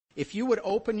If you would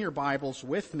open your Bibles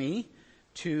with me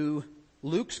to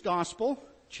Luke's Gospel,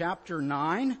 chapter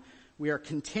 9. We are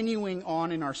continuing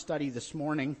on in our study this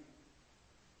morning.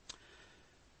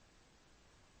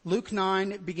 Luke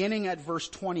 9, beginning at verse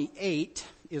 28,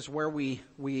 is where we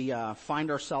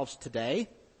find ourselves today.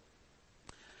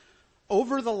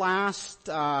 Over the last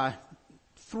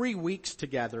 3 weeks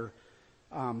together,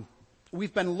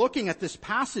 we've been looking at this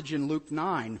passage in Luke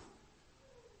 9.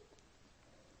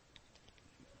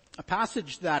 A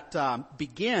passage that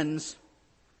begins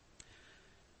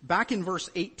back in verse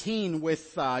 18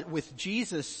 with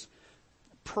Jesus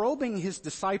probing his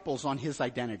disciples on his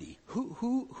identity.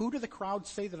 Who do the crowd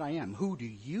say that I am? Who do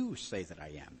you say that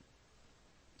I am?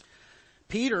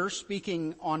 Peter,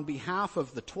 speaking on behalf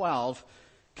of the 12,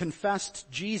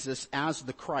 confessed Jesus as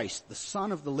the Christ, the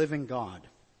Son of the living God.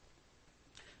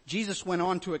 Jesus went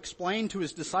on to explain to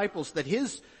his disciples that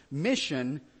his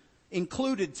mission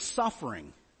included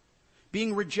suffering,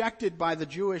 being rejected by the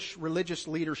Jewish religious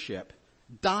leadership,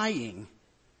 dying,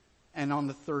 and on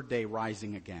the third day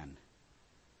rising again.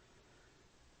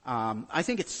 I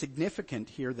think it's significant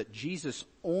here that Jesus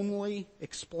only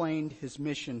explained his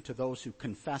mission to those who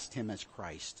confessed him as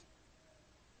Christ.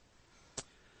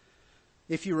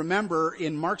 If you remember,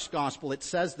 in Mark's Gospel, it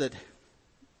says that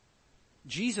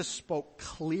Jesus spoke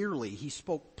clearly. He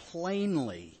spoke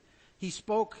plainly. He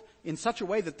spoke in such a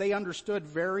way that they understood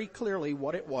very clearly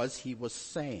what it was he was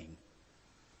saying.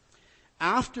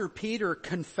 After Peter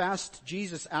confessed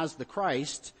Jesus as the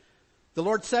Christ, the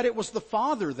Lord said it was the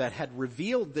Father that had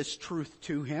revealed this truth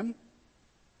to him.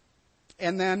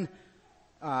 And then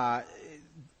the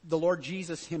Lord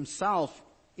Jesus himself,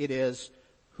 it is,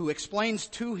 who explains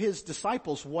to his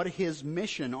disciples what his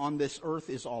mission on this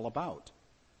earth is all about.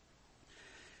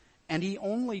 And he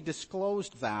only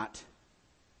disclosed that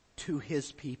to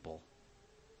his people.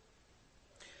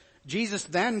 Jesus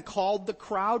then called the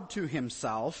crowd to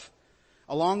himself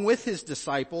along with his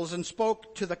disciples and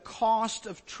spoke to the cost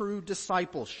of true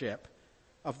discipleship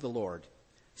of the Lord.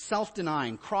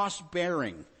 Self-denying,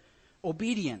 cross-bearing,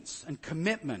 obedience and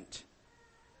commitment.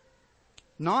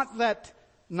 Not that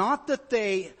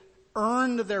they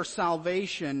earned their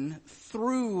salvation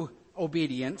through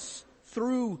obedience,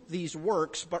 through these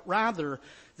works, but rather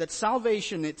that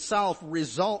salvation itself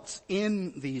results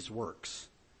in these works.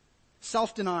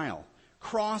 Self-denial,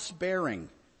 cross-bearing,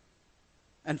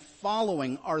 and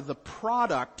following are the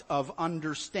product of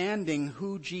understanding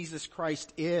who Jesus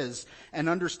Christ is and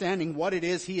understanding what it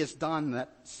is he has done that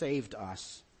saved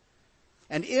us.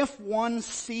 And if one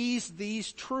sees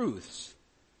these truths,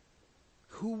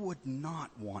 who would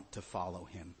not want to follow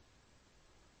him?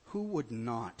 Who would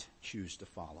not choose to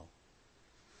follow?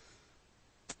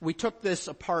 We took this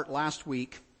apart last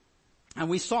week, and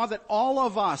we saw that all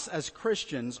of us as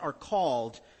Christians are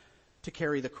called to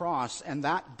carry the cross, and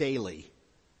that daily.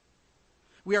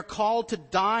 We are called to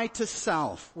die to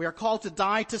self. We are called to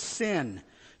die to sin,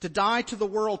 to die to the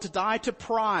world, to die to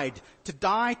pride, to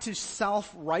die to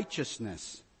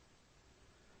self-righteousness.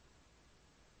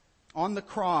 On the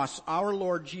cross, our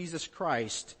Lord Jesus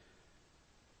Christ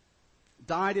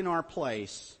died in our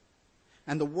place,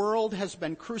 and the world has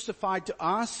been crucified to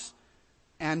us,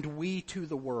 and we to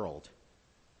the world.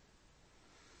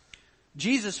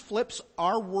 Jesus flips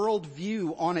our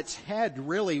worldview on its head,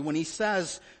 really, when he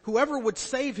says, whoever would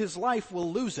save his life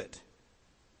will lose it.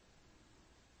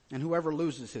 And whoever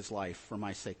loses his life for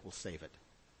my sake will save it.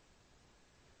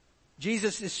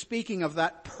 Jesus is speaking of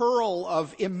that pearl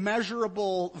of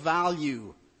immeasurable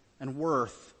value and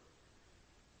worth.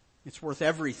 It's worth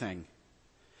everything.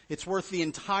 It's worth the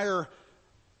entirety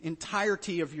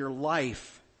of your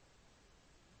life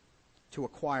to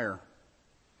acquire.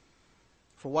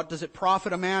 For what does it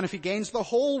profit a man if he gains the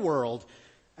whole world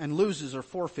and loses or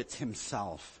forfeits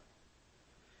himself?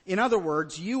 In other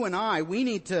words, you and I, we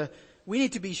need to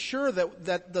be sure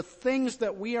that the things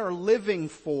that we are living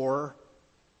for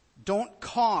don't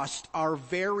cost our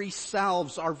very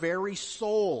selves, our very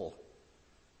soul.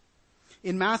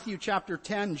 In Matthew chapter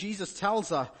 10, Jesus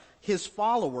tells his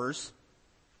followers,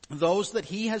 those that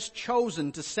he has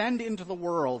chosen to send into the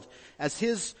world as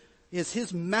his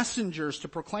messengers to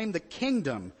proclaim the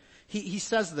kingdom. He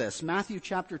says this, Matthew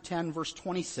chapter 10, verse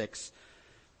 26.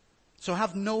 So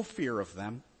have no fear of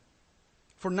them,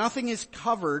 for nothing is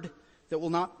covered that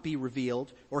will not be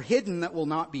revealed, or hidden that will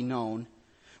not be known.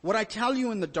 What I tell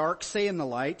you in the dark, say in the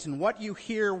light, and what you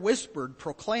hear whispered,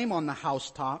 proclaim on the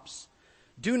housetops.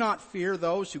 Do not fear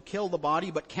those who kill the body,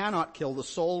 but cannot kill the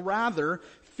soul. Rather,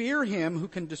 fear him who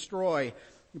can destroy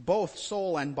both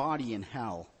soul and body in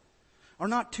hell. Are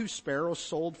not 2 sparrows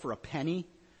sold for a penny?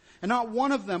 and not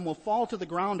one of them will fall to the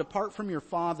ground apart from your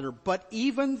Father, but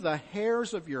even the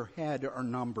hairs of your head are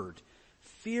numbered.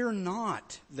 Fear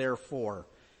not, therefore.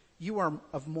 You are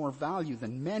of more value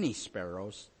than many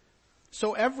sparrows.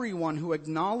 So everyone who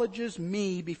acknowledges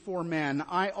me before men,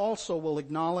 I also will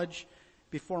acknowledge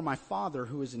before my Father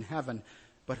who is in heaven.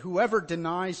 But whoever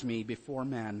denies me before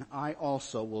men, I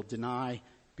also will deny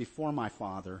before my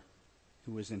Father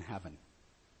who is in heaven.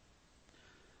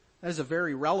 That is a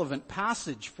very relevant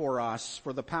passage for us,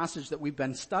 for the passage that we've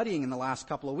been studying in the last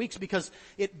couple of weeks, because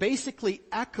it basically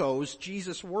echoes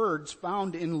Jesus' words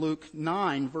found in Luke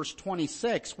 9, verse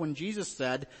 26, when Jesus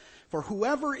said, "For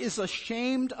whoever is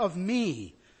ashamed of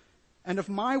me and of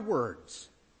my words,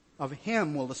 of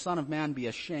him will the Son of Man be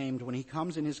ashamed when he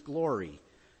comes in his glory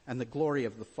and the glory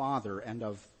of the Father and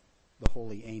of the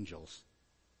holy angels."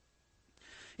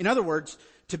 In other words,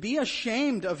 to be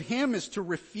ashamed of him is to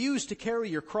refuse to carry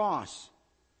your cross.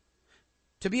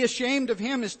 To be ashamed of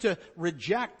him is to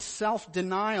reject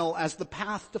self-denial as the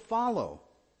path to follow.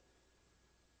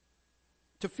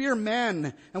 To fear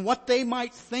men and what they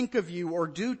might think of you or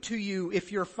do to you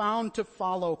if you're found to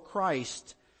follow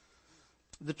Christ.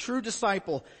 The true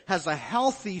disciple has a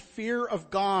healthy fear of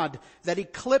God that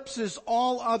eclipses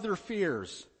all other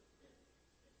fears.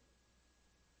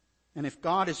 And if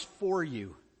God is for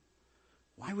you,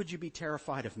 why would you be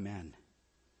terrified of men?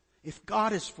 If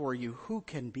God is for you, who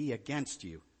can be against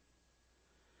you?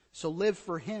 So live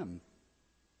for him.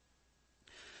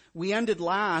 We ended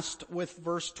last with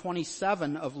verse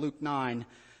 27 of Luke 9.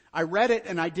 I read it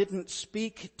and I didn't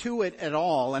speak to it at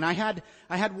all. And I had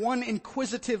one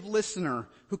inquisitive listener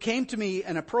who came to me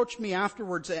and approached me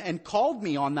afterwards and called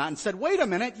me on that and said, "Wait a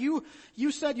minute,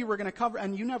 you said you were going to cover,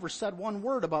 and you never said one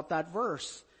word about that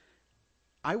verse."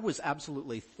 I was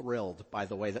absolutely thrilled, by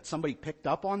the way, that somebody picked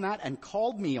up on that and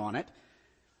called me on it.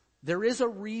 There is a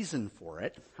reason for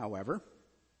it, however.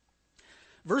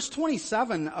 Verse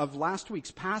 27 of last week's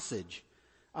passage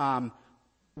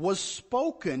was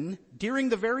spoken during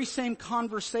the very same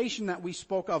conversation that we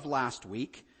spoke of last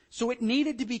week, so it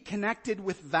needed to be connected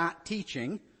with that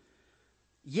teaching.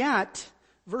 Yet,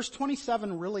 verse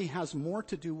 27 really has more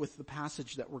to do with the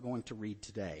passage that we're going to read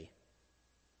today.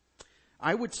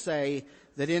 I would say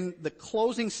that in the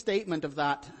closing statement of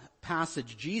that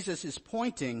passage, Jesus is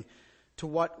pointing to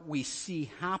what we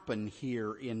see happen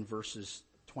here in verses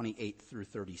 28 through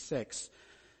 36,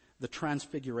 the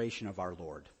transfiguration of our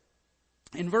Lord.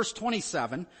 In verse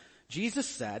 27, Jesus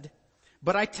said,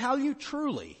 "But I tell you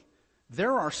truly,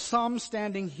 there are some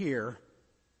standing here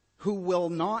who will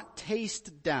not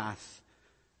taste death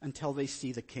until they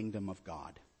see the kingdom of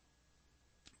God."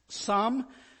 Some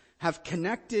have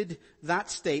connected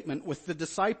that statement with the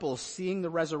disciples seeing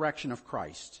the resurrection of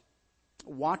Christ,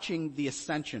 watching the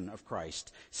ascension of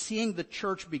Christ, seeing the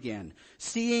church begin,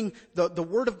 seeing the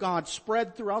word of God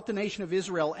spread throughout the nation of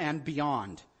Israel and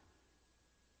beyond.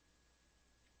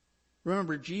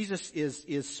 Remember, Jesus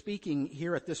is speaking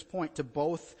here at this point to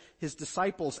both his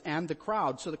disciples and the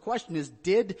crowd. So the question is,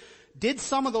 did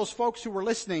some of those folks who were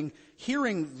listening,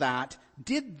 hearing that,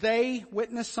 did they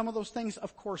witness some of those things?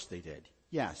 Of course they did.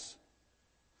 Yes.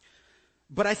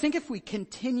 But I think if we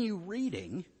continue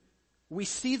reading, we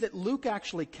see that Luke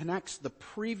actually connects the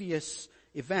previous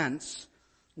events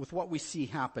with what we see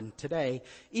happen today.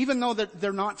 Even though that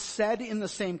they're not said in the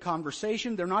same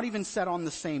conversation, they're not even said on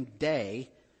the same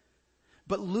day,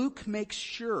 but Luke makes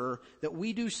sure that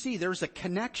we do see there's a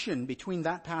connection between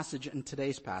that passage and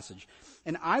today's passage.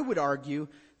 And I would argue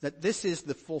that this is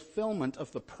the fulfillment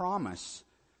of the promise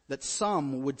that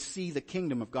some would see the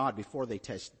kingdom of God before they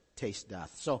taste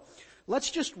death. So let's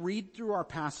just read through our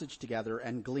passage together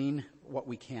and glean what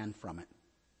we can from it.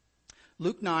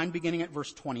 Luke 9, beginning at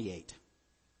verse 28.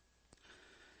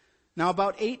 Now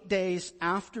about 8 days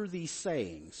after these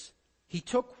sayings, he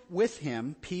took with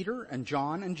him Peter and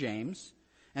John and James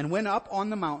and went up on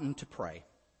the mountain to pray.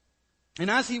 And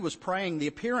as he was praying, the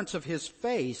appearance of his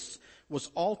face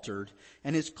was altered,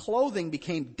 and his clothing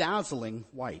became dazzling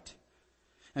white.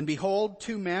 And behold,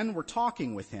 2 men were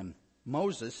talking with him,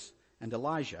 Moses and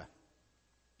Elijah,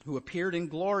 who appeared in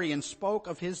glory and spoke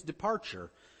of his departure,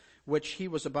 which he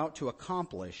was about to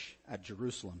accomplish at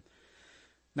Jerusalem.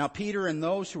 Now Peter and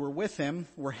those who were with him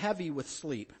were heavy with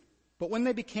sleep. But when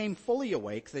they became fully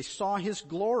awake, they saw his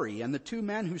glory and the 2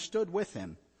 men who stood with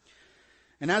him.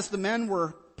 And as the men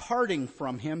were parting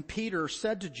from him, Peter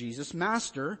said to Jesus,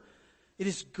 "Master, it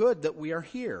is good that we are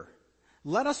here.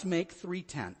 Let us make 3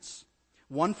 tents.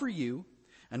 One for you,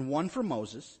 and one for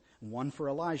Moses, and one for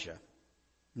Elijah,"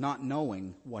 not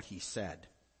knowing what he said.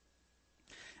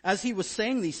 As he was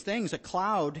saying these things, a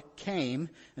cloud came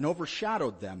and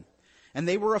overshadowed them. And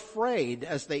they were afraid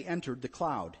as they entered the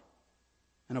cloud.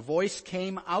 And a voice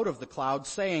came out of the cloud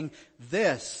saying,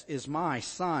 "This is my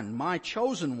Son, my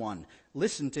chosen one.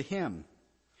 Listen to him."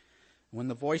 When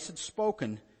the voice had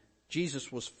spoken,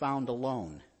 Jesus was found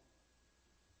alone.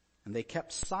 And they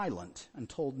kept silent and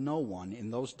told no one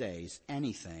in those days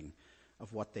anything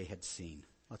of what they had seen.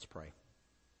 Let's pray.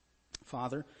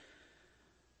 Father,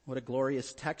 what a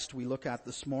glorious text we look at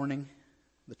this morning,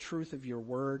 the truth of your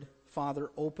word.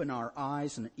 Father, open our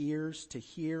eyes and ears to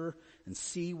hear and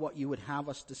see what you would have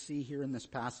us to see here in this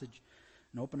passage.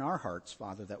 And open our hearts,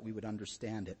 Father, that we would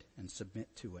understand it and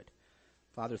submit to it.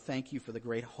 Father, thank you for the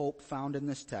great hope found in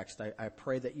this text. I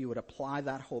pray that you would apply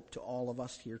that hope to all of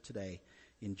us here today.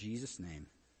 In Jesus' name,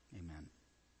 amen.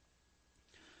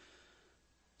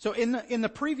 So in the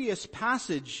previous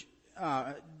passage,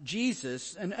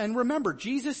 Jesus, and remember,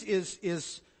 Jesus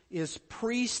is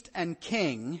priest and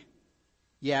king,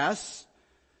 yes,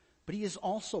 but he is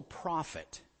also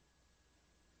prophet.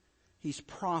 He's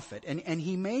prophet, and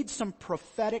he made some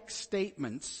prophetic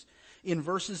statements in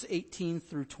verses 18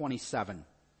 through 27.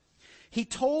 He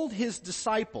told his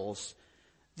disciples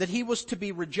that he was to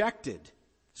be rejected,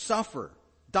 suffer,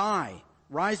 die,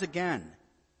 rise again.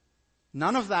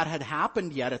 None of that had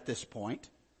happened yet at this point.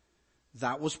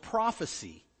 That was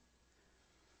prophecy.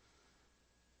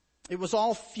 It was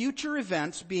all future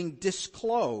events being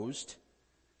disclosed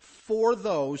for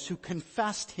those who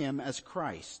confessed him as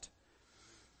Christ.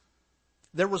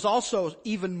 There was also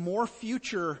even more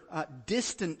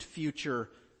distant future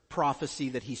prophecy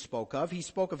that he spoke of. He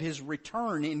spoke of his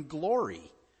return in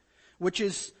glory, which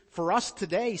is for us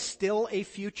today still a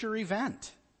future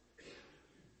event.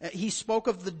 He spoke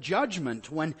of the judgment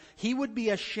when he would be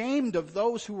ashamed of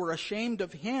those who were ashamed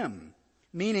of him,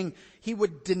 meaning he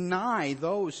would deny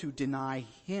those who deny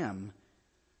him.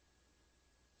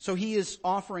 So he is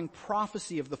offering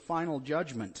prophecy of the final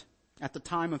judgment at the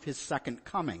time of his second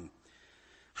coming.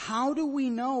 How do we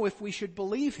know if we should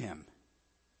believe him?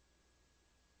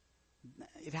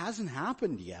 It hasn't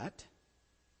happened yet.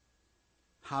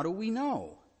 How do we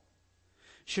know?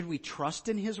 Should we trust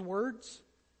in his words?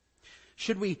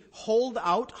 Should we hold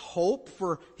out hope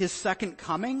for his second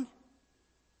coming?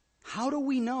 How do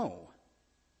we know?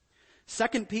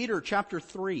 2 Peter chapter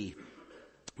 3,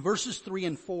 verses 3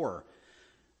 and 4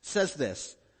 says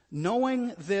this,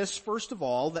 "Knowing this, first of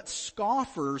all, that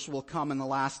scoffers will come in the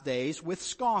last days with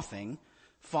scoffing,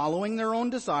 following their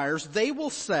own desires. They will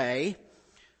say,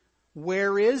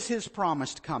 'Where is his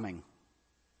promised coming?'"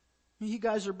 You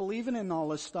guys are believing in all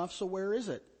this stuff, so where is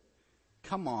it?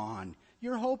 Come on.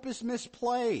 Your hope is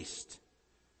misplaced.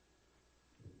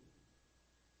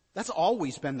 That's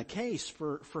always been the case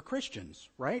for Christians,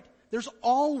 right? There's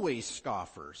always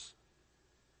scoffers.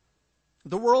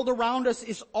 The world around us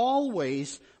is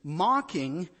always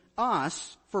mocking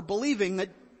us for believing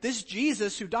that this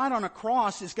Jesus who died on a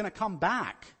cross is going to come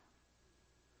back.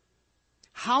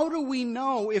 How do we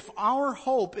know if our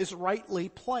hope is rightly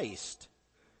placed?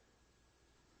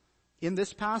 In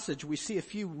this passage, we see a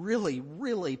few really,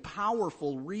 really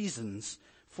powerful reasons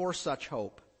for such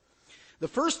hope. The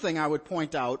first thing I would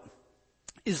point out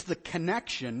is the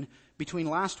connection between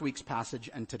last week's passage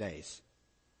and today's.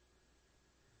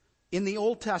 In the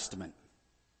Old Testament,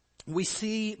 we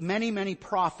see many, many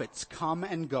prophets come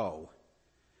and go.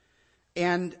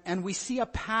 And we see a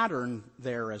pattern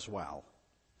there as well.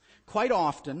 Quite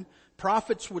often,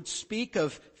 prophets would speak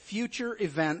of future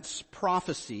events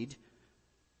prophesied.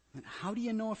 And how do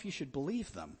you know if you should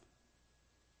believe them?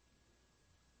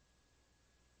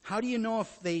 How do you know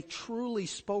if they truly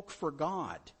spoke for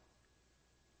God?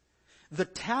 The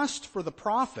test for the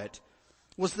prophet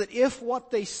was that if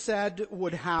what they said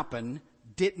would happen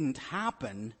didn't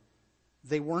happen,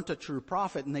 they weren't a true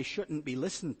prophet and they shouldn't be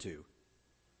listened to.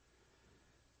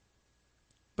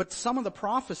 But some of the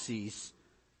prophecies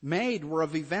made were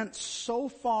of events so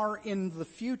far in the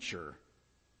future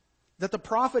that the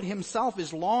prophet himself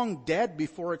is long dead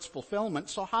before its fulfillment.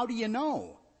 So how do you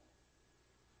know?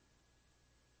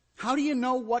 How do you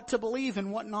know what to believe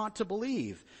and what not to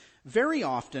believe? Very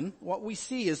often, what we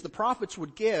see is the prophets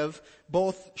would give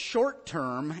both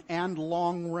short-term and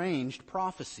long-ranged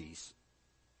prophecies.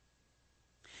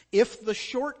 If the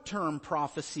short-term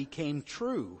prophecy came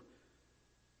true,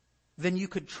 then you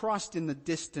could trust in the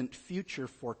distant future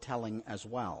foretelling as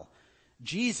well.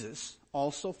 Jesus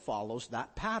also follows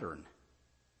that pattern.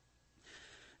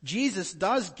 Jesus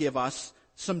does give us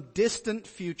some distant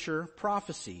future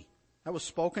prophecy. That was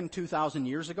spoken 2,000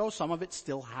 years ago. Some of it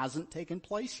still hasn't taken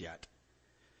place yet.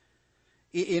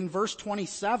 In verse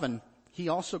 27, he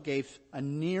also gave a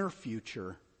near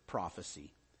future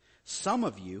prophecy. "Some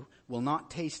of you will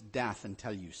not taste death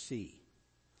until you see."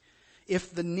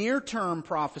 If the near-term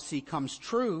prophecy comes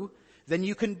true, then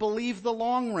you can believe the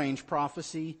long-range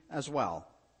prophecy as well.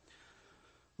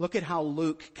 Look at how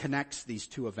Luke connects these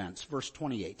two events. Verse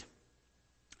 28.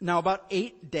 Now, about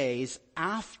 8 days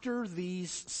after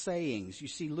these sayings, you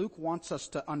see, Luke wants us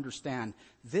to understand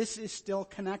this is still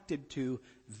connected to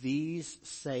these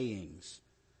sayings.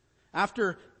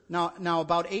 Now,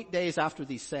 about 8 days after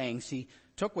these sayings, he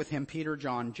took with him Peter,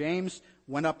 John, James,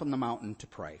 went up on the mountain to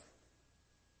pray.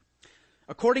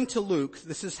 According to Luke,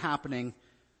 this is happening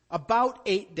about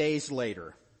 8 days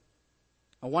later.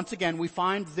 Once again, we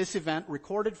find this event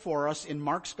recorded for us in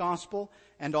Mark's Gospel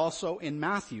and also in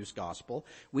Matthew's Gospel.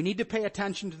 We need to pay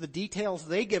attention to the details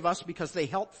they give us because they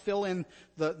help fill in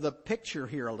the picture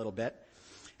here a little bit.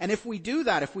 And if we do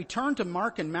that, if we turn to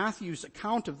Mark and Matthew's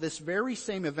account of this very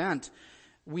same event,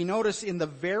 we notice in the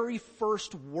very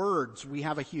first words we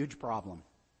have a huge problem.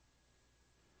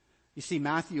 You see,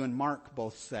 Matthew and Mark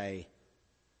both say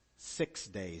 6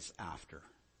 days after.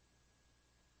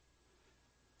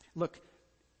 Look,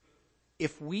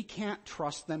 if we can't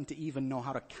trust them to even know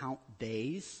how to count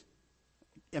days,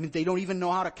 I mean, they don't even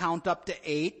know how to count up to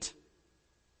 8,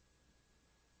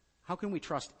 how can we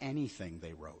trust anything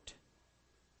they wrote?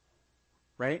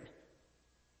 Right?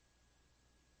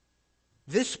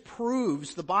 This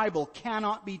proves the Bible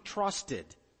cannot be trusted,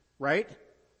 right?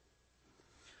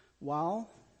 Well,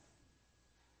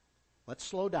 let's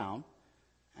slow down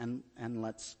and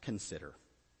let's consider.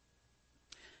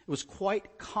 It was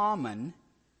quite common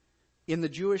in the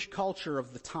Jewish culture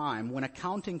of the time, when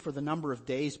accounting for the number of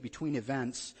days between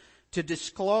events, to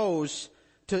disclose,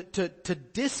 to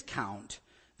discount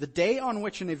the day on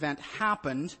which an event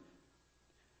happened,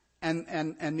 and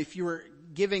if you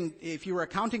were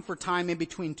accounting for time in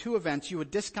between two events, you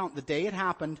would discount the day it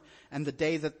happened and the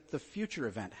day that the future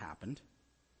event happened.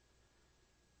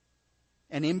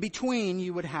 And in between,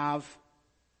 you would have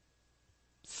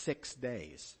 6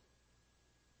 days.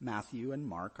 Matthew and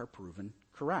Mark are proven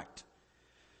correct.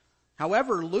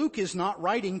 However, Luke is not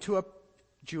writing to a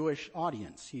Jewish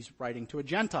audience. He's writing to a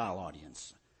Gentile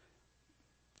audience,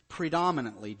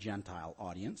 predominantly Gentile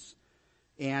audience.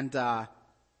 And the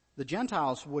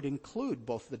Gentiles would include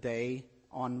both the day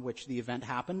on which the event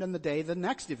happened and the day the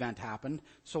next event happened.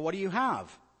 So what do you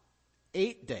have?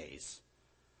 8 days.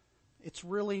 It's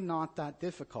really not that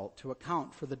difficult to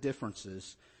account for the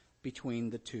differences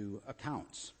between the two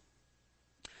accounts.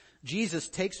 Jesus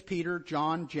takes Peter,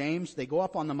 John, James. They go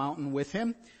up on the mountain with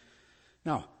him.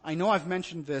 Now, I know I've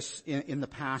mentioned this in the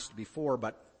past before,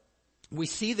 but we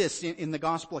see this in the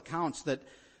gospel accounts that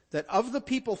of the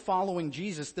people following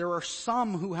Jesus, there are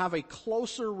some who have a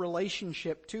closer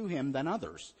relationship to him than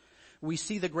others. We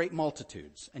see the great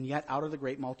multitudes, and yet out of the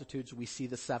great multitudes, we see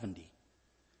the 70.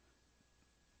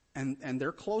 And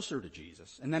they're closer to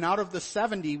Jesus. And then out of the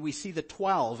 70, we see the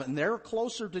 12, and they're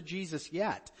closer to Jesus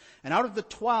yet. And out of the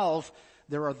 12,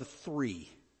 there are the 3,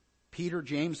 Peter,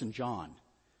 James, and John.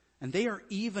 And they are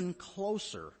even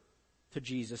closer to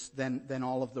Jesus than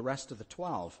all of the rest of the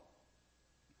 12.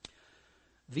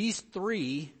 These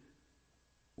 3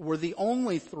 were the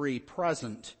only 3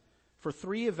 present for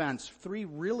 3 events, 3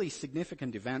 really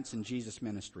significant events in Jesus'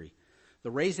 ministry.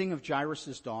 The raising of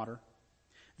Jairus' daughter,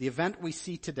 the event we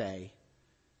see today,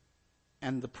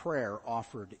 and the prayer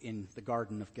offered in the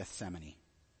Garden of Gethsemane.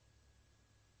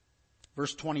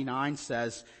 Verse 29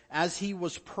 says, as he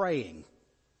was praying,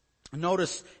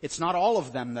 notice it's not all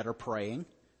of them that are praying,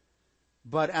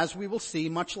 but as we will see,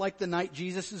 much like the night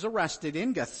Jesus is arrested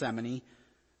in Gethsemane,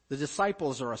 the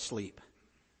disciples are asleep,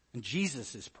 and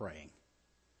Jesus is praying.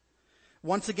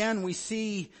 Once again, we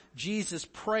see Jesus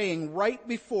praying right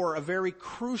before a very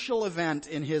crucial event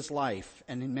in his life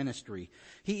and in ministry.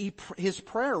 His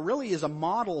prayer really is a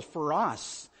model for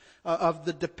us of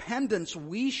the dependence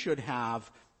we should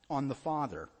have on the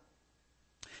Father.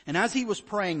 And as he was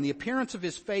praying, the appearance of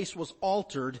his face was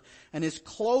altered, and his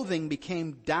clothing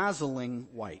became dazzling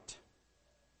white.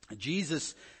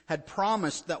 Jesus had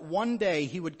promised that one day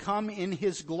he would come in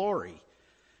his glory.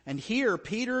 And here,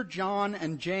 Peter, John,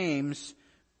 and James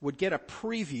would get a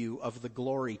preview of the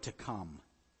glory to come.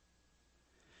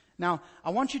 Now, I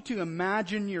want you to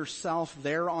imagine yourself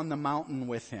there on the mountain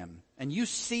with him, and you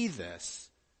see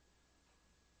this.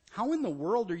 How in the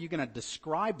world are you going to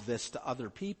describe this to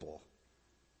other people?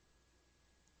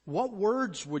 What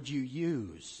words would you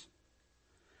use?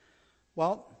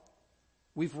 Well,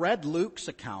 we've read Luke's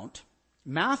account.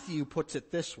 Matthew puts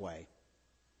it this way.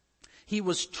 He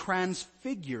was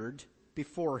transfigured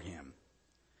before him,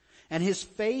 and his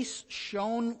face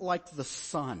shone like the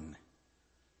sun,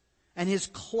 and his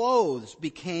clothes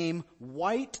became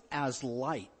white as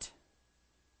light.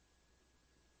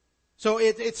 So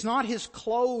it's not his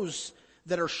clothes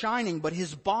that are shining, but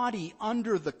his body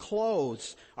under the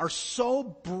clothes are so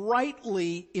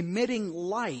brightly emitting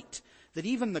light that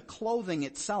even the clothing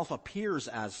itself appears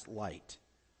as light.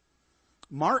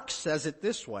 Mark says it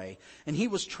this way, and he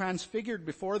was transfigured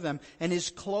before them, and his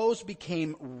clothes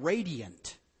became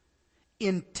radiant,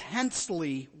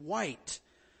 intensely white,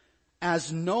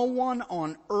 as no one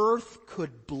on earth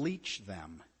could bleach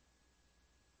them.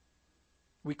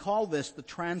 We call this the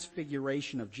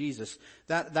Transfiguration of Jesus.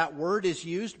 That word is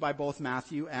used by both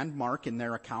Matthew and Mark in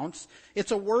their accounts. It's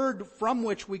a word from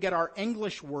which we get our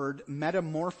English word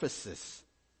metamorphosis.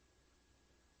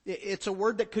 It's a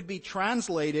word that could be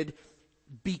translated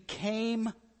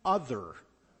became other.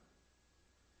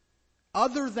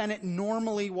 Other than it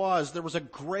normally was. There was a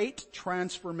great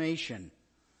transformation.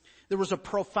 There was a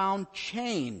profound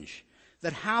change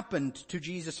that happened to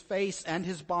Jesus' face and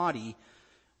his body,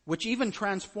 which even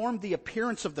transformed the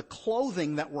appearance of the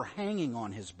clothing that were hanging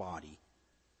on his body.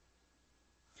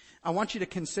 I want you to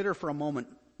consider for a moment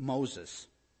Moses.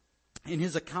 In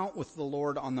his account with the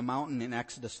Lord on the mountain in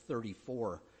Exodus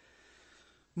 34,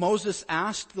 Moses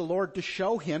asked the Lord to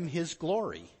show him his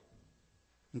glory.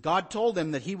 And God told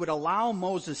him that he would allow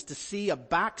Moses to see a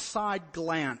backside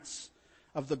glance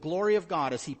of the glory of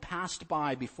God as he passed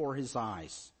by before his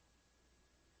eyes.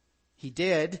 He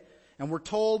did, and we're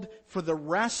told for the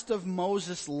rest of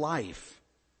Moses' life,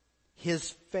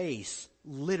 his face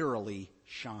literally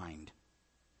shined.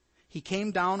 He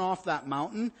came down off that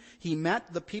mountain. He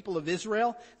met the people of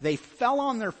Israel. They fell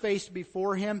on their face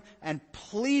before him and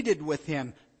pleaded with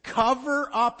him, "Cover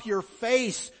up your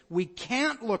face. We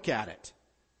can't look at it."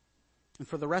 And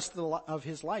for the rest of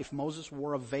his life, Moses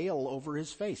wore a veil over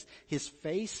his face. His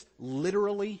face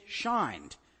literally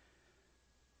shined.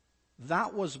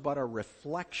 That was but a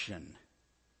reflection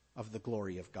of the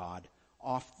glory of God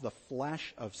off the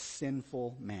flesh of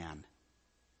sinful man.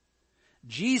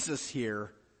 Jesus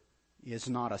here is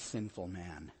not a sinful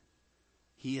man.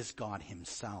 He is God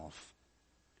himself,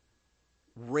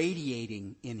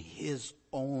 radiating in his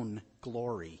own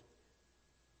glory.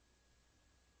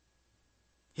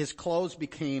 His clothes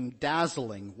became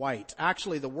dazzling white.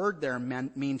 Actually, the word there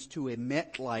means to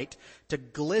emit light, to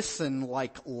glisten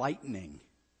like lightning.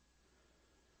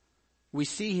 We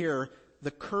see here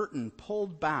the curtain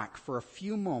pulled back for a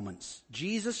few moments.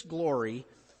 Jesus' glory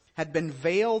had been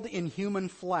veiled in human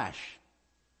flesh.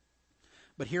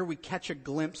 But here we catch a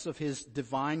glimpse of his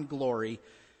divine glory,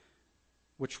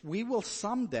 which we will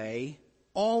someday,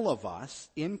 all of us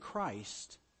in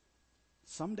Christ,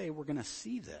 someday we're going to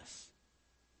see this.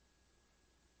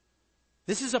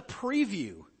 This is a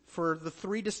preview for the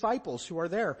 3 disciples who are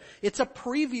there. It's a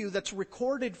preview that's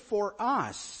recorded for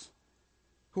us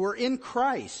who are in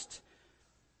Christ.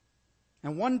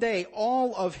 And one day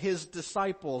all of his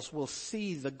disciples will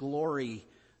see the glory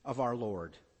of our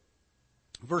Lord.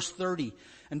 Verse 30,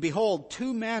 and behold,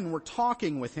 2 men were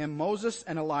talking with him, Moses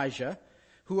and Elijah,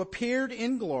 who appeared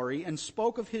in glory and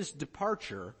spoke of his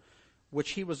departure,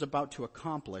 which he was about to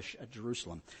accomplish at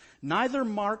Jerusalem. Neither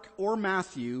Mark or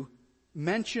Matthew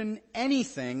mention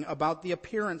anything about the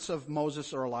appearance of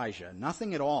Moses or Elijah.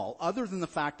 Nothing at all, other than the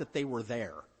fact that they were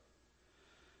there.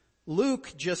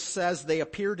 Luke just says they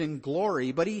appeared in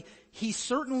glory, but he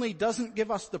certainly doesn't give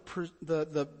us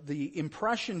the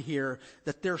impression here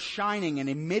that they're shining and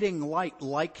emitting light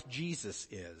like Jesus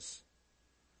is.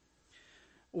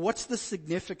 What's the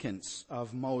significance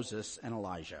of Moses and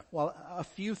Elijah? Well, a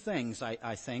few things,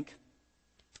 I think.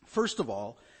 First of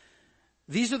all,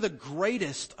 these are the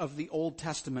greatest of the Old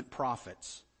Testament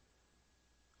prophets,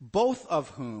 both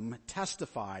of whom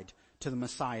testified to the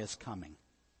Messiah's coming.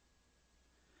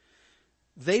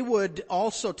 They would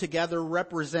also together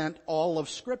represent all of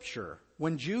Scripture.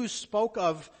 When Jews spoke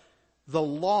of the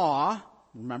law,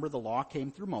 remember the law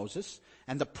came through Moses,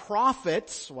 and the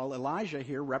prophets, well, Elijah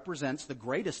here represents the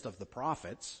greatest of the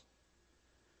prophets.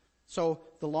 So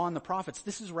the law and the prophets,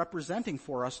 this is representing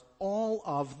for us all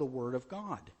of the Word of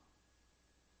God.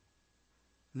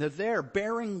 And they're there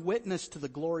bearing witness to the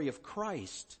glory of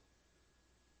Christ.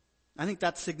 I think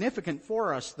that's significant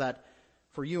for us, that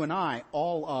for you and I,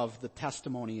 all of the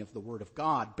testimony of the Word of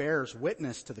God bears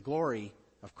witness to the glory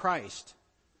of Christ.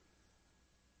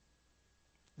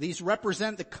 These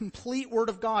represent the complete Word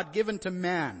of God given to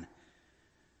man.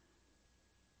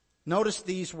 Notice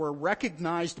these were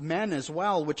recognized men as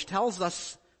well, which tells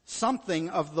us something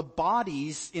of the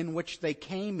bodies in which they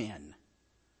came in.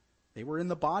 They were in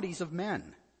the bodies of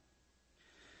men.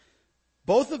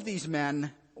 Both of these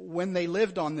men, when they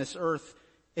lived on this earth,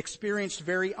 experienced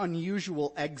very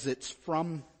unusual exits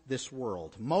from this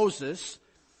world. Moses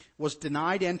was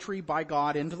denied entry by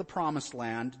God into the promised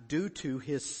land due to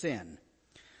his sin.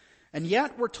 And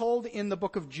yet we're told in the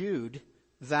book of Jude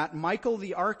that Michael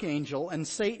the archangel and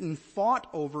Satan fought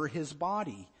over his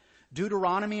body.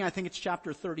 Deuteronomy, I think it's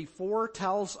chapter 34,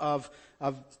 tells of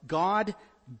God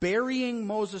burying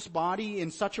Moses' body in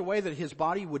such a way that his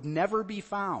body would never be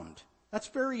found. That's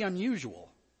very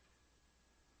unusual.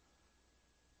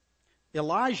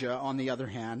 Elijah, on the other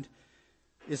hand,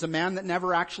 is a man that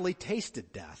never actually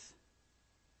tasted death.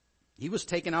 He was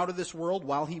taken out of this world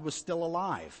while he was still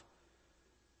alive.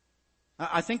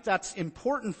 I think that's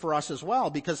important for us as well,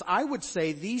 because I would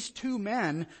say these two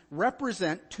men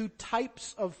represent two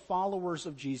types of followers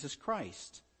of Jesus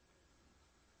Christ.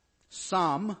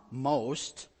 Some,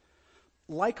 most,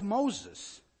 like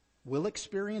Moses, will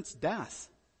experience death.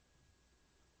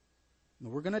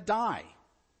 We're going to die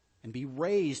and be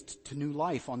raised to new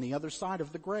life on the other side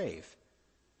of the grave.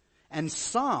 And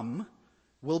some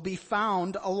will be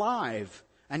found alive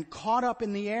and caught up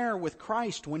in the air with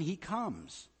Christ when he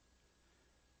comes,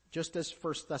 just as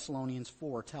 1 Thessalonians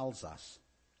 4 tells us.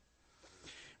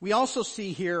 We also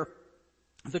see here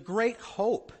the great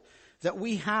hope that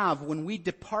we have when we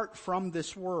depart from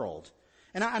this world.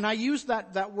 And I use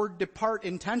that word depart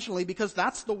intentionally because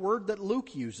that's the word that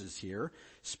Luke uses here,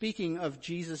 speaking of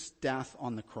Jesus' death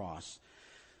on the cross.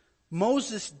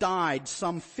 Moses died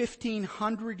some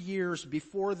 1,500 years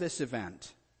before this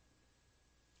event.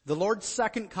 The Lord's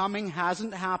second coming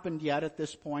hasn't happened yet at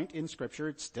this point in Scripture.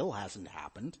 It still hasn't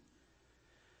happened.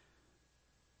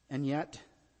 And yet,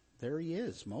 there he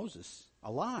is, Moses,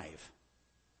 alive.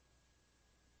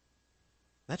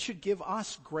 That should give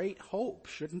us great hope,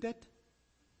 shouldn't it?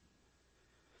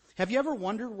 Have you ever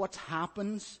wondered what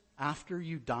happens after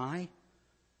you die?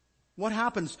 What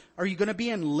happens? Are you going to be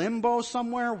in limbo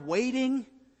somewhere waiting?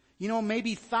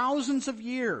 Maybe thousands of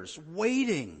years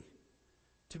waiting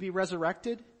to be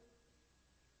resurrected?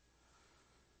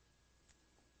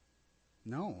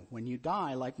 No, when you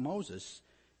die like Moses,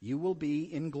 you will be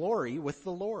in glory with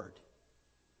the Lord.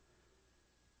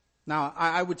 Now,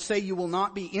 I would say you will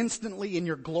not be instantly in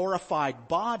your glorified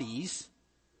bodies,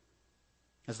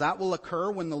 as that will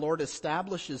occur when the Lord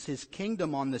establishes his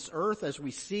kingdom on this earth, as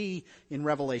we see in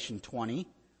Revelation 20.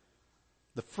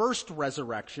 The first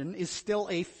resurrection is still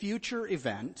a future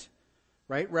event,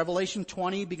 right? Revelation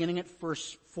 20, beginning at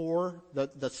verse 4,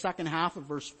 the second half of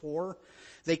verse 4.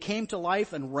 They came to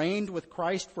life and reigned with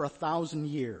Christ for 1,000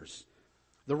 years.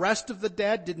 The rest of the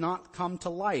dead did not come to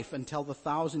life until the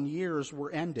 1,000 years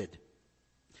were ended.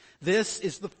 This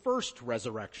is the first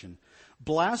resurrection.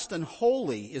 Blessed and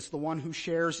holy is the one who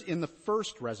shares in the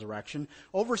first resurrection.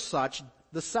 Over such,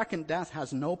 the second death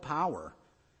has no power,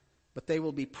 but they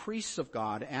will be priests of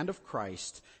God and of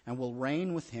Christ and will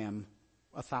reign with him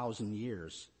 1,000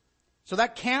 years. So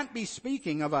that can't be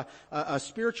speaking of a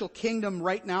spiritual kingdom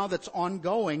right now that's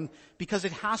ongoing, because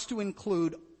it has to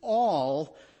include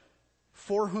all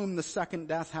for whom the second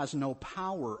death has no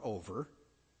power over.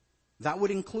 That would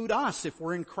include us if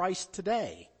we're in Christ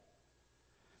today.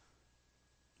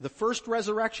 The first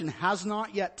resurrection has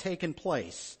not yet taken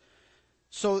place.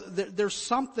 So there's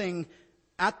something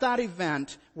at that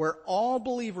event where all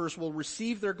believers will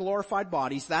receive their glorified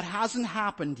bodies. That hasn't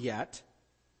happened yet.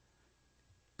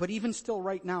 But even still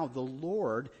right now, the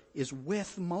Lord is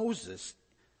with Moses.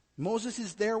 Moses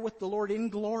is there with the Lord in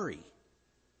glory,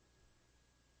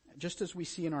 just as we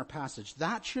see in our passage.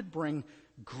 That should bring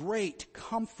great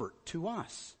comfort to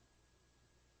us.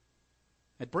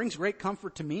 It brings great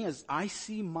comfort to me as I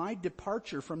see my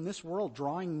departure from this world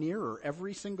drawing nearer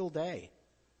every single day.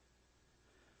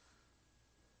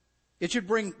 It should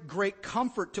bring great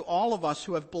comfort to all of us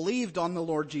who have believed on the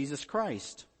Lord Jesus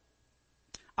Christ.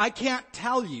 I can't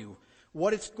tell you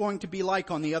what it's going to be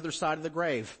like on the other side of the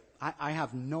grave. I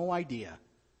have no idea.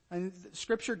 And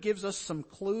Scripture gives us some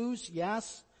clues,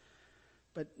 yes,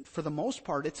 but for the most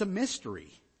part, it's a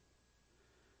mystery.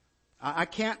 I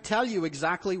can't tell you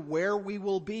exactly where we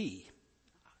will be.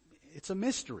 It's a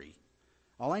mystery.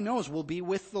 All I know is we'll be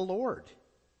with the Lord.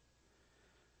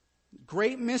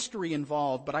 Great mystery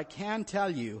involved, but I can tell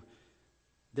you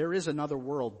there is another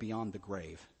world beyond the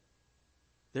grave.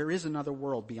 There is another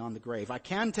world beyond the grave. I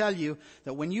can tell you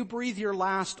that when you breathe your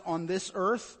last on this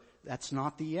earth, that's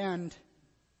not the end.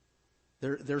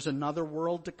 There's another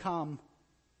world to come.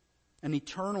 An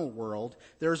eternal world.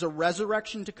 There's a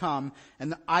resurrection to come,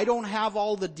 and I don't have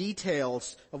all the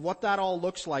details of what that all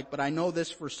looks like, but I know this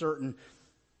for certain.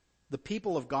 The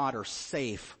people of God are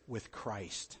safe with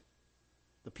Christ.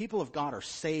 The people of God are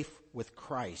safe with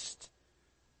Christ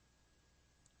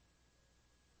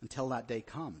until that day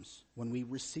comes when we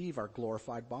receive our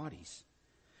glorified bodies.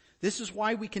 This is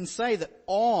why we can say that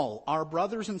all our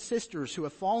brothers and sisters who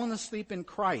have fallen asleep in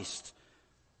Christ,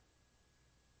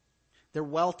 they're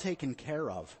well taken care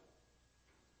of.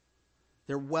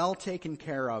 They're well taken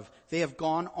care of. They have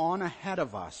gone on ahead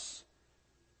of us,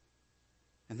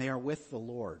 and they are with the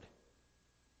Lord.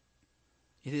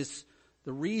 It is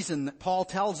the reason that Paul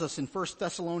tells us in 1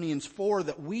 Thessalonians 4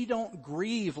 that we don't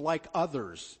grieve like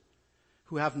others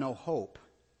who have no hope.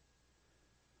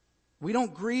 We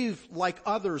don't grieve like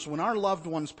others when our loved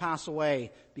ones pass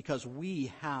away, because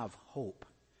we have hope.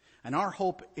 And our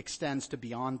hope extends to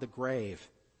beyond the grave.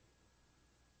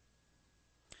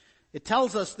 It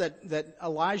tells us that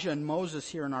Elijah and Moses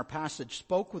here in our passage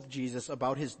spoke with Jesus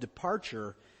about his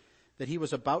departure that he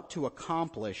was about to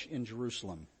accomplish in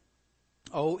Jerusalem.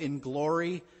 Oh, in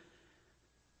glory,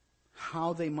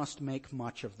 how they must make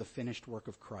much of the finished work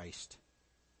of Christ.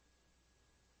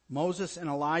 Moses and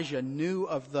Elijah knew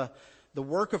of the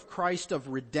work of Christ of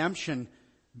redemption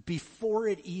before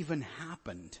it even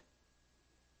happened.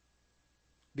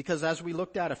 Because as we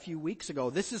looked at a few weeks ago,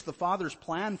 this is the Father's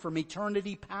plan from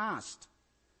eternity past.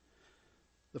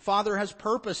 The Father has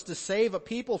purposed to save a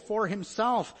people for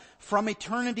himself from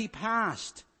eternity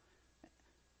past.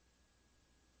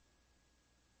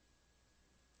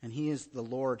 And he is the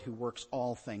Lord who works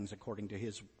all things according to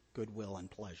his good will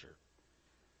and pleasure.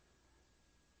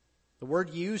 The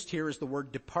word used here is the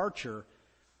word departure.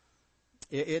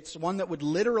 It's one that would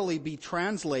literally be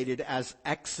translated as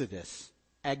exodus,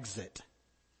 exit.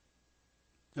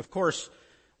 Of course,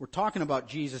 we're talking about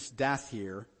Jesus' death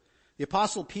here. The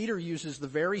Apostle Peter uses the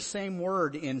very same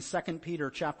word in 2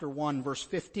 Peter chapter 1, verse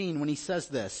 15, when he says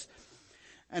this,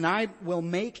 "And I will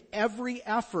make every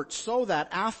effort so that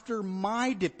after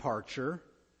my departure,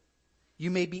 you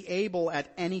may be able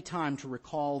at any time to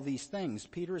recall these things."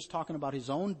 Peter is talking about his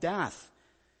own death.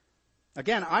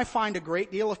 Again, I find a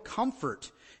great deal of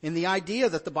comfort in the idea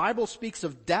that the Bible speaks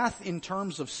of death in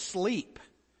terms of sleep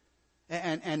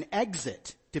and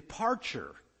exit,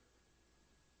 departure.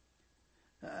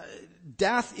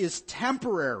 Death is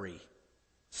temporary.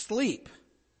 Sleep.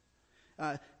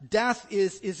 Death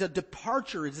is a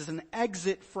departure. It is an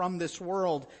exit from this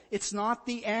world. It's not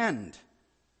the end.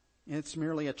 It's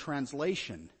merely a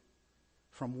translation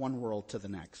from one world to the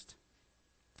next.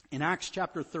 In Acts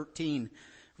chapter 13,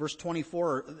 verse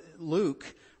 24,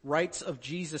 Luke writes of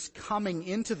Jesus coming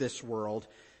into this world,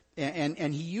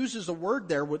 and he uses a word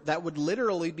there that would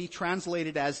literally be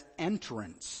translated as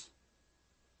entrance.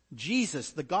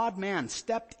 Jesus, the God-man,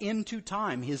 stepped into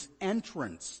time, his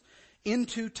entrance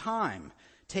into time,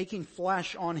 taking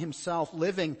flesh on himself,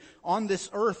 living on this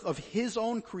earth of his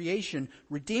own creation,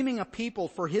 redeeming a people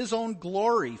for his own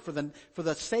glory, for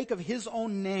the sake of his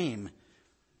own name.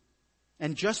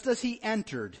 And just as he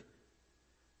entered,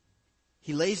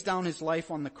 he lays down his life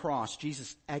on the cross.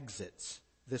 Jesus exits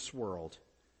this world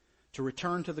to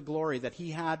return to the glory that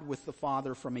he had with the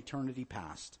Father from eternity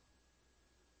past.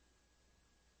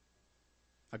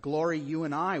 A glory you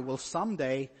and I will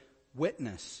someday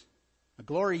witness. A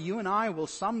glory you and I will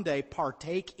someday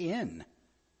partake in.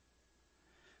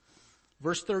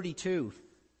 Verse 32.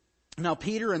 Now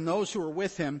Peter and those who were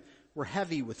with him were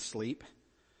heavy with sleep.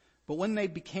 But when they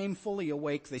became fully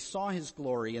awake, they saw his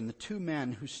glory and the two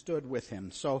men who stood with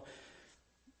him. So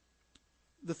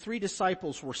the three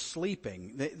disciples were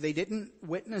sleeping. They didn't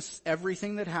witness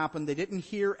everything that happened. They didn't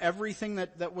hear everything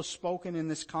that was spoken in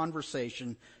this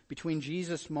conversation between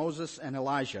Jesus, Moses, and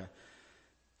Elijah.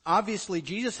 Obviously,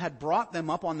 Jesus had brought them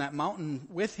up on that mountain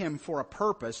with him for a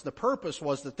purpose. The purpose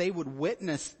was that they would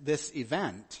witness this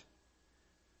event.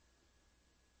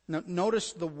 Now,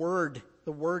 notice the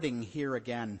wording here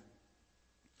again.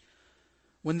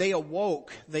 When they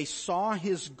awoke, they saw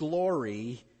his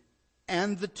glory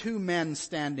and the two men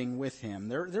standing with him.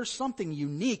 There's something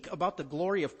unique about the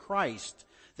glory of Christ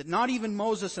that not even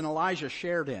Moses and Elijah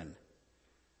shared in.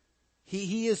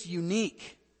 He is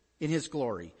unique in his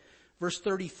glory. Verse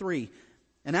 33,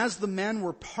 and as the men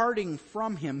were parting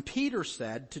from him, Peter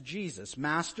said to Jesus,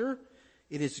 "Master,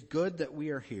 it is good that we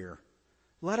are here.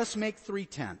 Let us make 3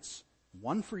 tents,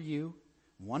 one for you,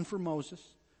 one for Moses,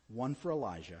 one for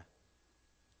Elijah,"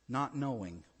 not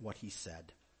knowing what he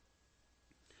said.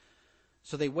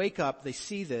 So they wake up, they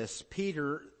see this.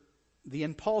 Peter, the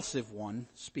impulsive one,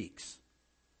 speaks.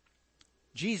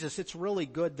 "Jesus, it's really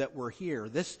good that we're here."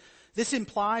 This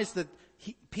implies that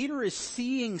Peter is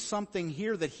seeing something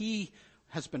here that he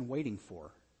has been waiting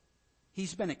for.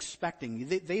 He's been expecting.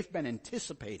 They've been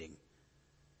anticipating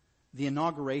the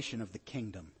inauguration of the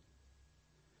kingdom.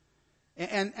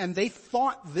 And they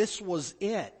thought this was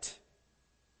it.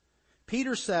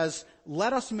 Peter says,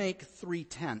 "Let us make 3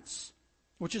 tents.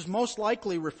 which is most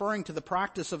likely referring to the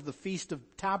practice of the Feast of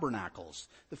Tabernacles,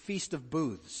 the Feast of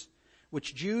Booths,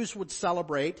 which Jews would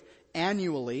celebrate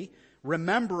annually,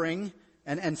 remembering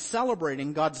and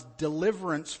celebrating God's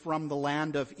deliverance from the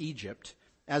land of Egypt,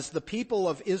 as the people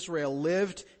of Israel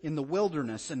lived in the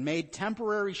wilderness and made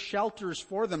temporary shelters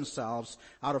for themselves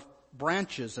out of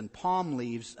branches and palm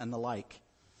leaves and the like.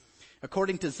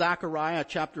 According to Zechariah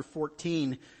chapter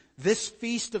 14, this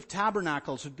Feast of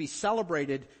Tabernacles would be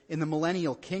celebrated in the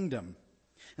millennial kingdom.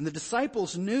 And the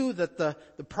disciples knew that the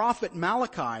prophet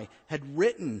Malachi had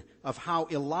written of how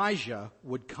Elijah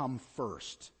would come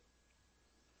first.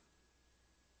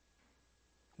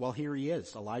 Well, here he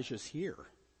is. Elijah's here.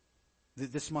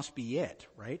 This must be it,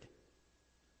 right?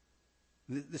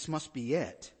 This must be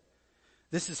it.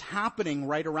 This is happening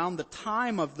right around the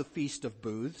time of the Feast of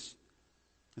Booths.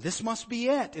 This must be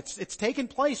it. It's taken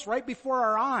place right before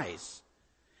our eyes.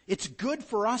 It's good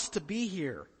for us to be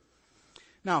here.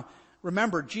 Now,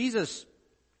 remember, Jesus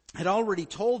had already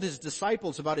told his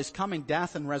disciples about his coming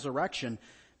death and resurrection,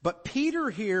 but Peter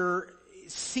here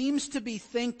seems to be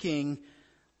thinking,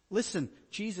 listen,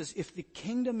 Jesus, if the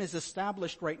kingdom is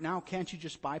established right now, can't you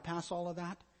just bypass all of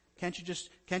that? Can't you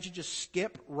just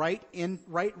skip right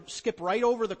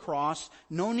over the cross?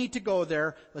 No need to go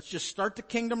there. Let's just start the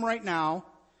kingdom right now.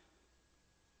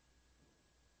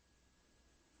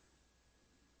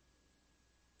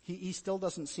 He still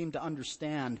doesn't seem to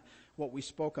understand what we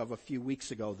spoke of a few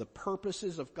weeks ago. The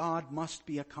purposes of God must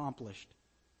be accomplished.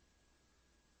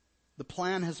 The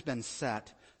plan has been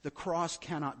set. The cross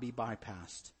cannot be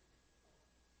bypassed.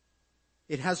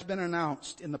 It has been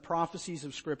announced in the prophecies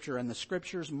of Scripture, and the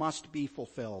Scriptures must be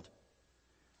fulfilled.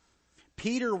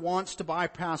 Peter wants to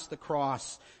bypass the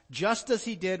cross, just as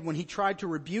he did when he tried to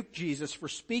rebuke Jesus for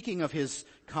speaking of his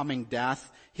coming death.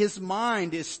 His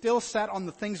mind is still set on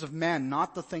the things of men,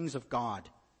 not the things of God.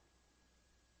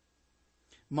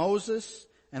 Moses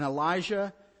and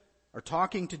Elijah are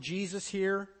talking to Jesus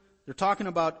here. They're talking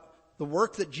about the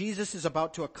work that Jesus is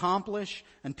about to accomplish,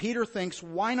 and Peter thinks,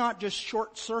 why not just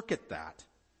short circuit that?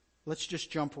 Let's just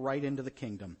jump right into the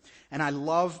kingdom. And I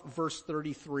love verse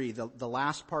 33, the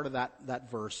last part of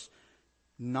that verse,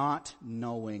 not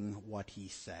knowing what he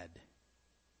said.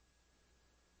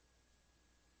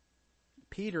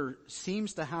 Peter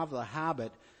seems to have the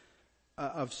habit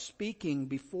of speaking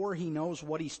before he knows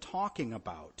what he's talking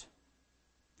about.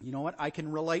 You know what? I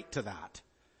can relate to that.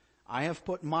 I have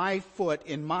put my foot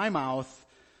in my mouth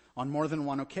on more than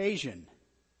one occasion.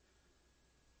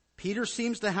 Peter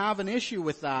seems to have an issue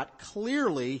with that.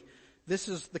 Clearly, this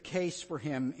is the case for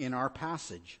him in our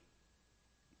passage.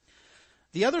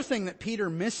 The other thing that Peter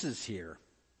misses here,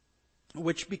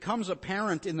 which becomes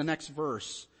apparent in the next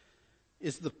verse,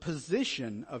 is the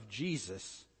position of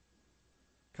Jesus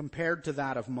compared to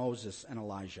that of Moses and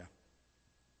Elijah.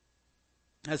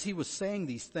 As he was saying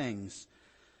these things,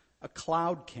 a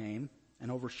cloud came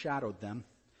and overshadowed them,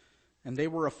 and they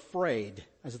were afraid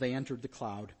as they entered the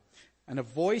cloud. And a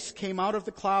voice came out of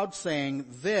the cloud saying,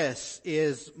 "This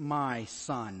is my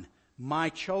Son, my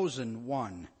chosen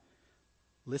one.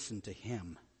 Listen to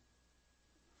him."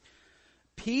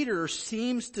 Peter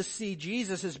seems to see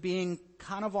Jesus as being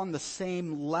kind of on the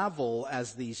same level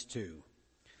as these two.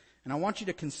 And I want you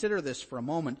to consider this for a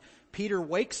moment. Peter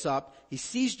wakes up, he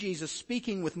sees Jesus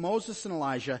speaking with Moses and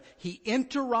Elijah. He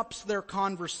interrupts their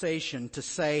conversation to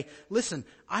say, listen,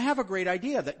 I have a great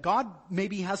idea that God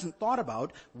maybe hasn't thought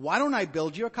about. Why don't I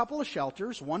build you a couple of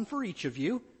shelters, one for each of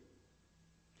you?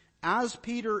 As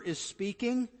Peter is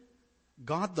speaking,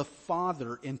 God the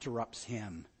Father interrupts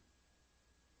him.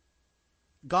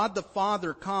 God the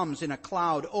Father comes in a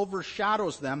cloud,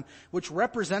 overshadows them, which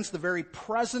represents the very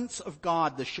presence of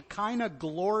God, the Shekinah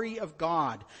glory of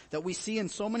God that we see in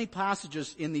so many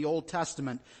passages in the Old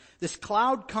Testament. This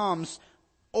cloud comes,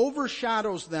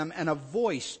 overshadows them, and a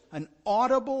voice, an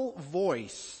audible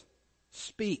voice,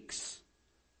 speaks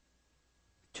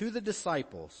to the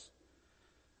disciples.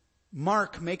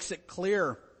 Mark makes it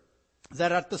clear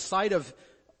that at the sight of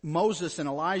Moses and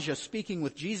Elijah speaking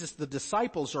with Jesus, the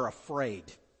disciples are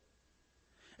afraid.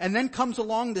 And then comes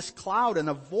along this cloud and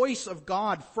a voice of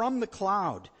God from the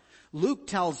cloud. Luke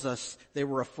tells us they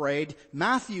were afraid.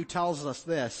 Matthew tells us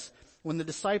this. When the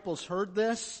disciples heard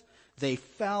this, they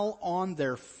fell on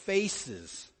their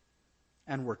faces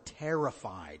and were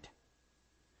terrified.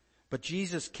 But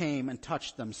Jesus came and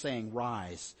touched them, saying,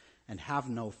 "Rise and have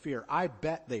no fear." I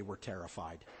bet they were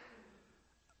terrified.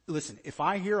 Listen, if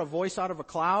I hear a voice out of a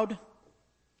cloud,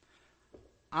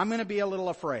 I'm going to be a little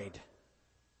afraid.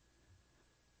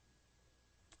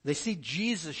 They see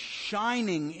Jesus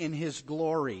shining in his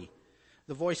glory.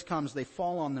 The voice comes, they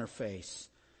fall on their face.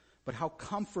 But how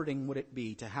comforting would it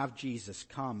be to have Jesus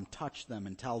come, touch them,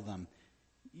 and tell them,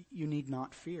 you need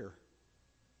not fear.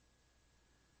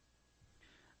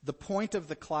 The point of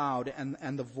the cloud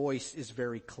and the voice is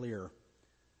very clear.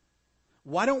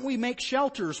 Why don't we make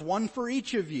shelters, one for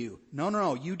each of you?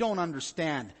 No, you don't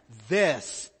understand.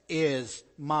 This is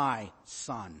my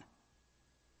son.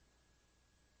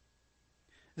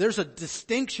 There's a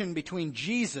distinction between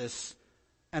Jesus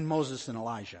and Moses and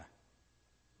Elijah.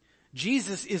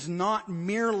 Jesus is not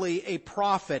merely a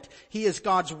prophet. He is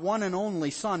God's one and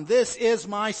only son. This is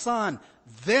my son.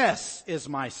 This is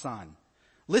my son.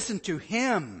 Listen to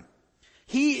him.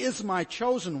 He is my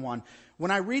chosen one.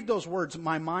 When I read those words,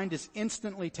 my mind is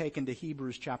instantly taken to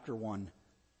Hebrews chapter 1.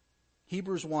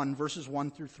 Hebrews 1, verses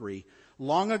 1 through 3.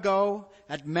 Long ago,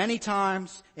 at many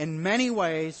times, in many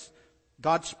ways,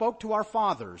 God spoke to our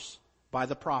fathers by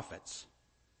the prophets.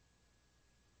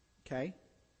 Okay?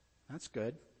 That's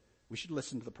good. We should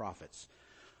listen to the prophets.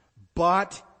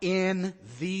 But in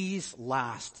these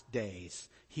last days,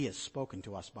 he has spoken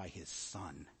to us by his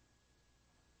Son.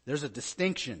 There's a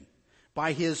distinction.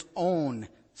 By his own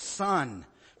Son,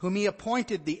 whom he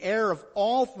appointed the heir of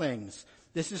all things.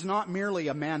 This is not merely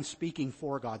a man speaking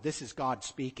for God. This is God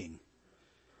speaking.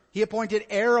 He appointed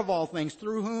heir of all things,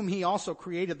 through whom he also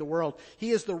created the world.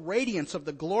 He is the radiance of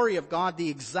the glory of God, the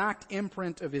exact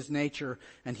imprint of his nature,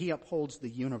 and he upholds the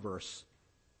universe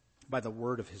by the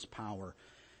word of his power.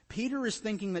 Peter is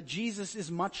thinking that Jesus is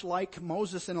much like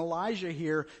Moses and Elijah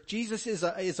here. Jesus is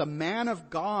a man of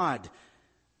God.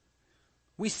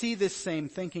 We see this same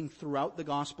thinking throughout the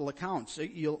gospel accounts.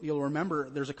 You'll remember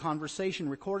there's a conversation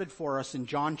recorded for us in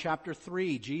John chapter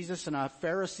 3. Jesus and a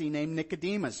Pharisee named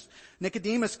Nicodemus.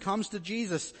 Nicodemus comes to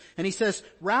Jesus and he says,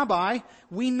 Rabbi,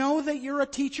 we know that you're a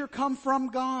teacher come from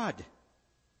God.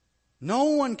 No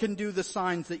one can do the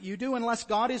signs that you do unless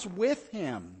God is with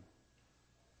him.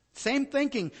 Same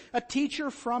thinking. A teacher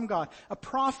from God. A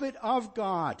prophet of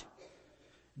God.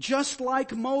 Just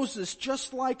like Moses,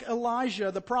 just like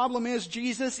Elijah. The problem is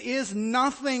Jesus is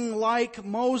nothing like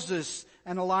Moses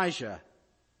and Elijah.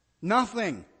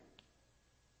 Nothing.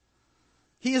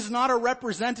 He is not a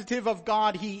representative of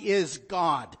God. He is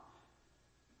God.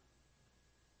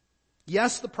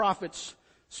 Yes, the prophets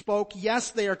spoke.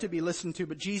 Yes, they are to be listened to.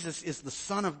 But Jesus is the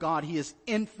Son of God. He is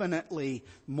infinitely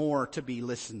more to be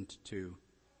listened to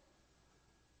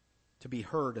be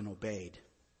heard and obeyed.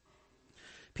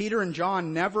 Peter and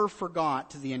John never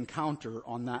forgot the encounter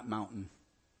on that mountain.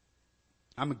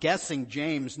 I'm guessing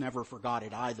James never forgot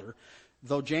it either,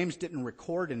 though James didn't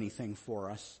record anything for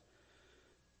us.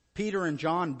 Peter and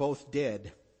John both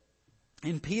did.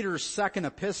 In Peter's second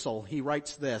epistle, he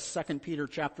writes this, 2 Peter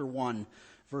chapter 1,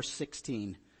 verse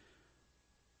 16.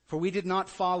 For we did not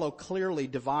follow clearly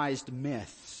devised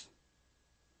myths.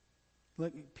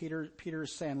 Look, Peter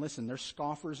is saying, listen, there's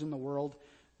scoffers in the world.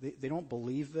 They don't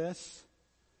believe this.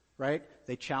 Right?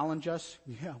 They challenge us.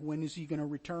 Yeah, when is he going to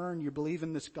return? You believe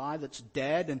in this guy that's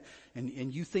dead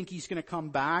and you think he's going to come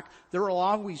back. There will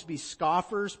always be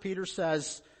scoffers. Peter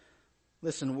says,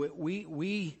 listen,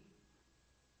 we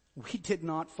did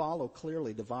not follow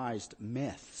cleverly devised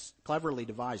myths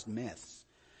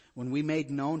when we made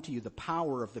known to you the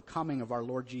power of the coming of our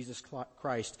Lord Jesus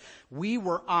Christ. We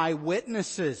were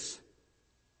eyewitnesses.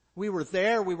 We were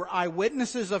there. We were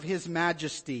eyewitnesses of his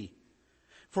majesty.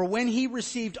 For when he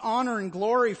received honor and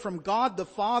glory from God the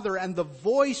Father, and the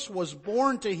voice was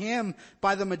borne to him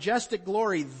by the majestic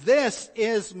glory, this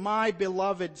is my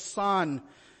beloved Son.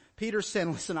 Peter said,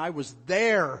 listen, I was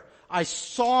there. I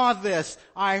saw this.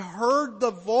 I heard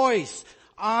the voice.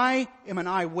 I am an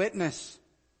eyewitness.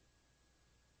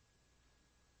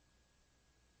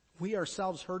 We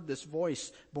ourselves heard this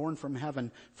voice born from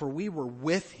heaven, for we were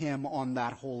with him on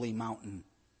that holy mountain.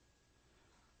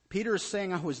 Peter is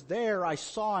saying, I was there, I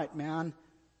saw it, man.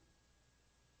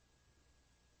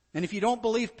 And if you don't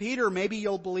believe Peter, maybe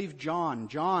you'll believe John.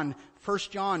 1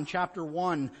 John chapter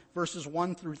 1, verses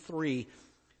 1 through 3.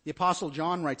 The Apostle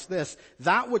John writes this,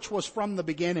 that which was from the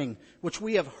beginning, which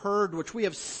we have heard, which we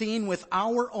have seen with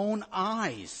our own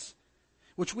eyes,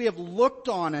 which we have looked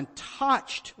on and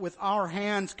touched with our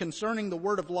hands concerning the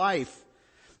word of life.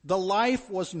 The life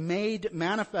was made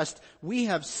manifest. We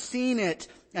have seen it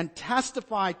and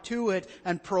testify to it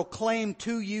and proclaim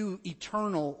to you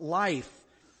eternal life,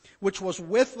 which was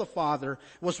with the Father,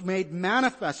 was made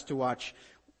manifest to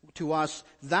us,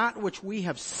 that which we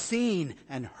have seen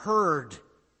and heard,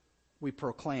 we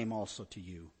proclaim also to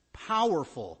you.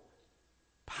 Powerful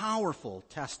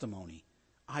testimony,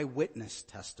 eyewitness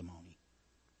testimony.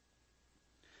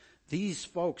 These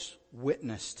folks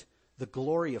witnessed the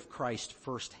glory of Christ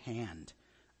firsthand,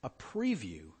 a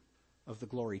preview of the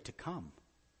glory to come.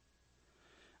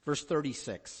 Verse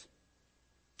 36.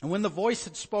 And when the voice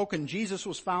had spoken, Jesus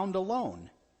was found alone.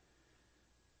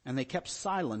 And they kept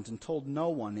silent and told no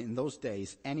one in those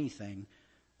days anything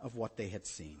of what they had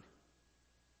seen.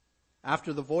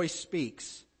 After the voice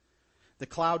speaks, the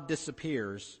cloud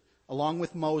disappears, along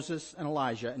with Moses and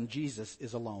Elijah, and Jesus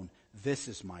is alone. This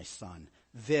is my son.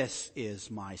 This is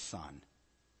my son.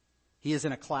 He is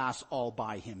in a class all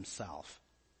by himself.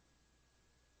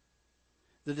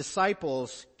 The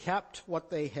disciples kept what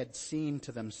they had seen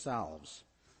to themselves.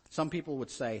 Some people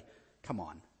would say, come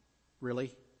on,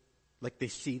 really? Like they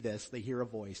see this, they hear a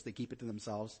voice, they keep it to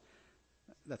themselves?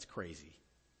 That's crazy.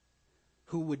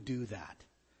 Who would do that?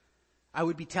 I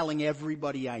would be telling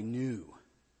everybody I knew.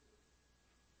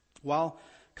 Well,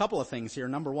 a couple of things here.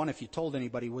 Number one, if you told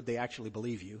anybody, would they actually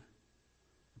believe you?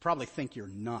 They'd probably think you're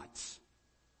nuts,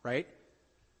 right?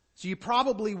 So you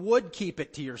probably would keep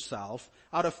it to yourself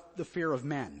out of the fear of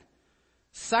men.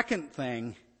 Second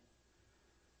thing,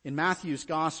 in Matthew's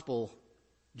gospel,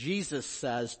 Jesus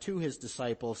says to his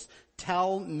disciples,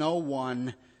 tell no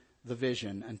one the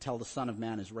vision until the Son of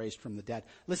Man is raised from the dead.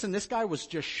 Listen, this guy was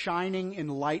just shining in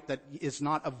light that is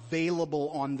not available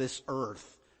on this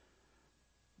earth.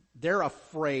 They're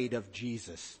afraid of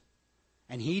Jesus.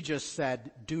 And he just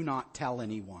said, do not tell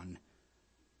anyone.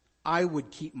 I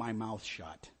would keep my mouth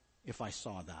shut if I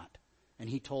saw that. And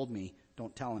he told me,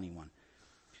 don't tell anyone.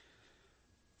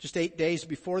 Just 8 days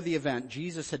before the event,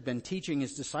 Jesus had been teaching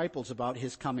his disciples about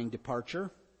his coming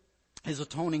departure, his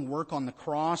atoning work on the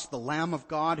cross, the Lamb of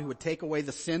God who would take away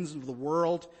the sins of the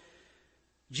world.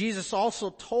 Jesus also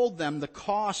told them the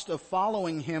cost of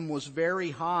following him was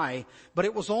very high, but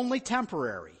it was only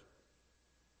temporary.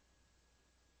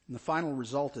 And the final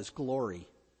result is glory.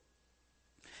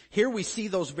 Here we see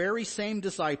those very same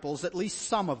disciples, at least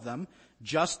some of them,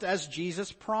 just as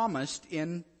Jesus promised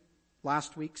in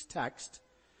last week's text,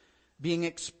 being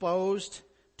exposed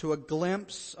to a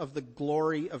glimpse of the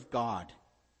glory of God,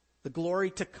 the glory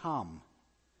to come.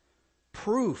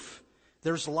 Proof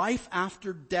there's life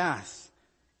after death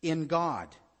in God.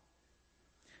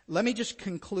 Let me just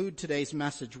conclude today's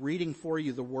message reading for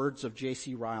you the words of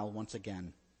J.C. Ryle once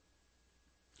again.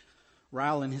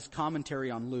 Ryle, in his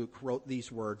commentary on Luke, wrote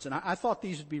these words, and I thought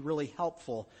these would be really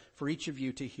helpful for each of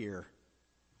you to hear.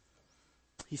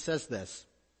 He says this: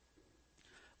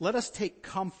 let us take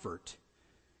comfort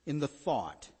in the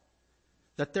thought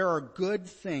that there are good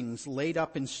things laid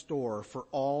up in store for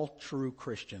all true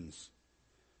Christians,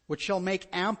 which shall make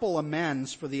ample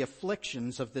amends for the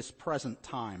afflictions of this present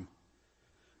time.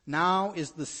 Now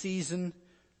is the season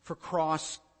for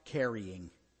cross carrying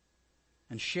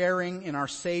and sharing in our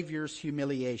Savior's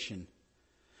humiliation.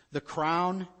 The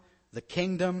crown, the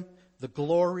kingdom, the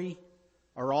glory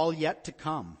are all yet to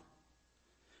come.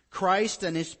 Christ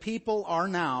and his people are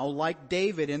now, like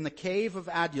David in the cave of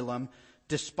Adullam,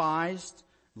 despised,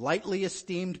 lightly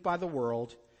esteemed by the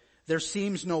world. There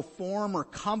seems no form or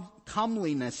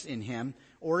comeliness in him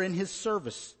or in his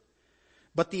service.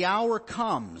 But the hour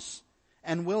comes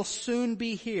and will soon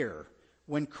be here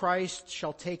when Christ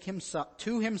shall take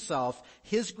to himself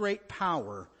his great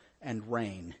power and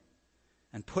reign,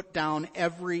 and put down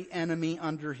every enemy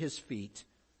under his feet.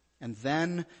 And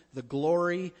then the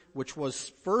glory which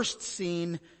was first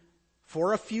seen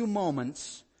for a few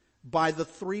moments by the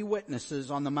 3 witnesses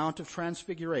on the Mount of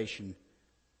Transfiguration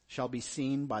shall be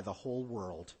seen by the whole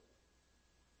world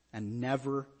and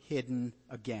never hidden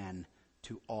again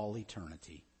to all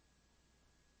eternity.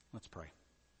 Let's pray.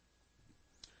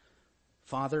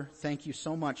 Father, thank you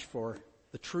so much for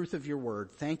the truth of your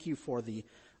word. Thank you for the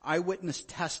eyewitness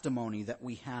testimony that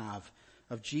we have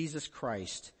of Jesus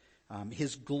Christ,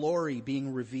 his glory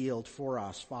being revealed for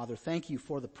us. Father, thank you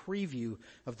for the preview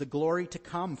of the glory to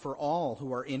come for all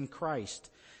who are in Christ.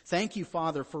 Thank you,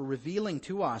 Father, for revealing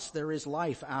to us there is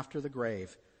life after the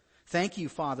grave. Thank you,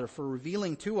 Father, for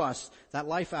revealing to us that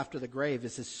life after the grave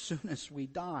is as soon as we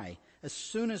die, as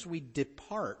soon as we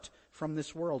depart from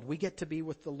this world, we get to be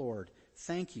with the Lord.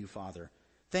 Thank you, Father.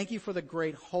 Thank you for the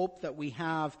great hope that we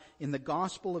have in the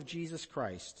gospel of Jesus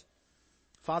Christ.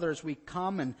 Father, as we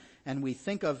come and we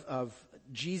think of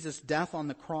Jesus' death on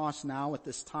the cross now at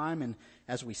this time, and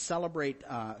as we celebrate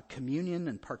communion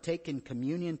and partake in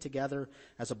communion together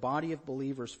as a body of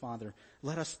believers, Father,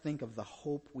 let us think of the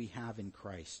hope we have in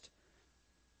Christ.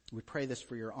 We pray this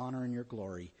for your honor and your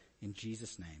glory. In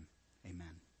Jesus' name,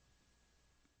 amen.